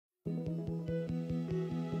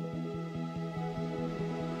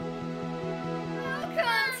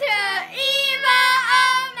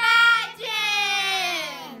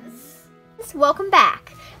Welcome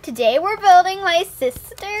back. Today we're building my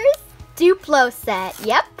sister's Duplo set.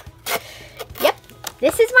 Yep.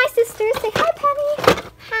 This is my sister. Say hi,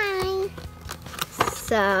 Penny. Hi.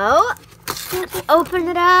 So, let's open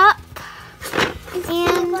it up.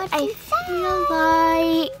 And I feel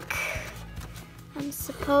like I'm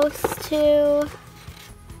supposed to...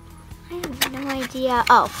 I have no idea.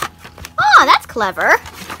 Oh, that's clever.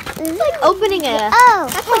 It's like opening a...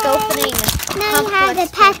 That's like opening a... Now you have the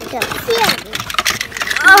petal.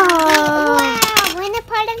 Oh. Wow, we're in a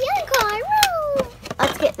part of unicorn. Woo.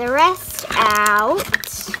 Let's get the rest out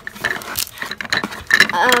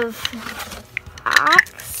of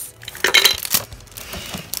box.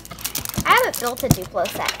 I haven't built a Duplo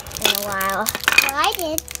set in a while. Well, I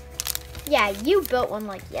did. Yeah, you built one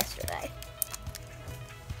like yesterday.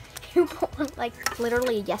 You built one like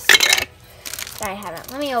literally yesterday. I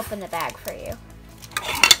haven't. Let me open the bag for you.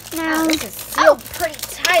 No. Oh, this is sealed pretty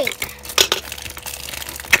tight.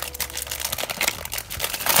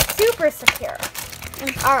 Super secure.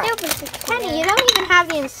 All right, Super secure. Penny, you don't even have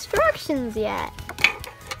the instructions yet.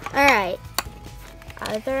 All right.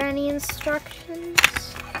 Are there any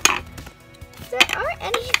instructions? There aren't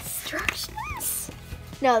any instructions.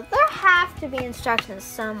 No, there have to be instructions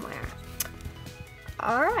somewhere.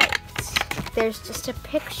 All right. There's just a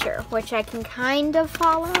picture, which I can kind of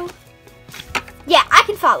follow. Yeah, I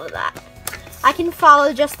can follow that. I can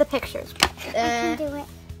follow just the pictures. I can do it.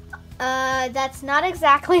 That's not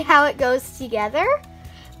exactly how it goes together,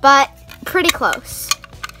 but pretty close.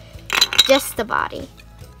 Just the body.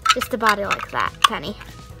 Just the body like that, Penny.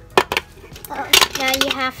 Oh. Now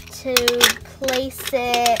you have to place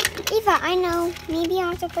it. Eva, I know. Maybe I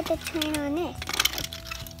have to put the train on this.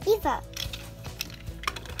 Eva.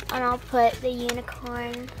 And I'll put the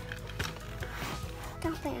unicorn.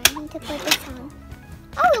 Don't worry, I need to put this on.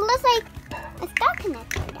 Oh, it looks like a star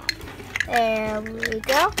connector now. There we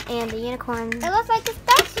go. And the unicorn. It looks like a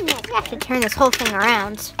star connector. We have to turn this whole thing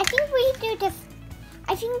around. I think we do this.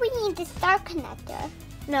 I think we need the star connector.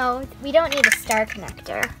 No, we don't need a star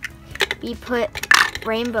connector. We put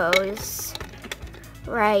rainbows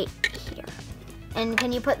right here. And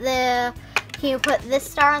can you put this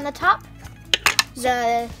star on the top?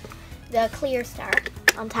 The clear star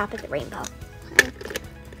on top of the rainbow.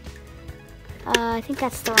 I think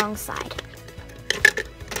that's the wrong side.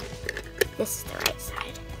 This is the right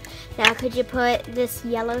side. Now could you put this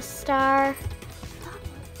yellow star?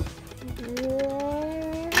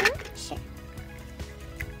 Sure.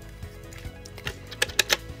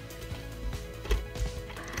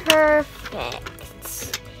 Perfect.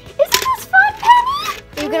 Isn't this fun, Penny?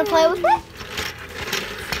 Are you gonna play with it?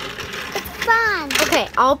 It's fun. Okay,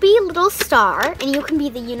 I'll be a little star and you can be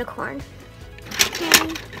the unicorn.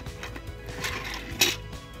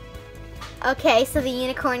 Okay, so the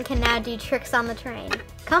unicorn can now do tricks on the train.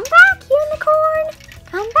 Come back, unicorn!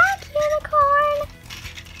 Come back, unicorn!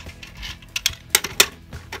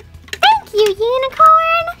 Thank you,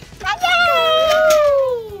 unicorn! Yay!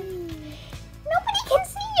 Nobody can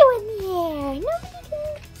see you in the air. Nobody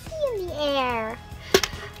can see you in the air.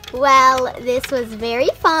 Well, this was very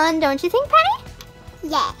fun, don't you think, Penny?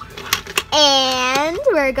 Yeah. And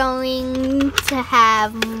we're going to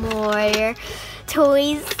have more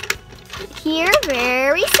toys here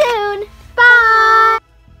very soon. Bye!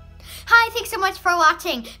 Hi, thanks so much for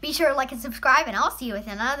watching. Be sure to like and subscribe, and I'll see you with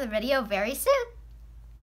another video very soon.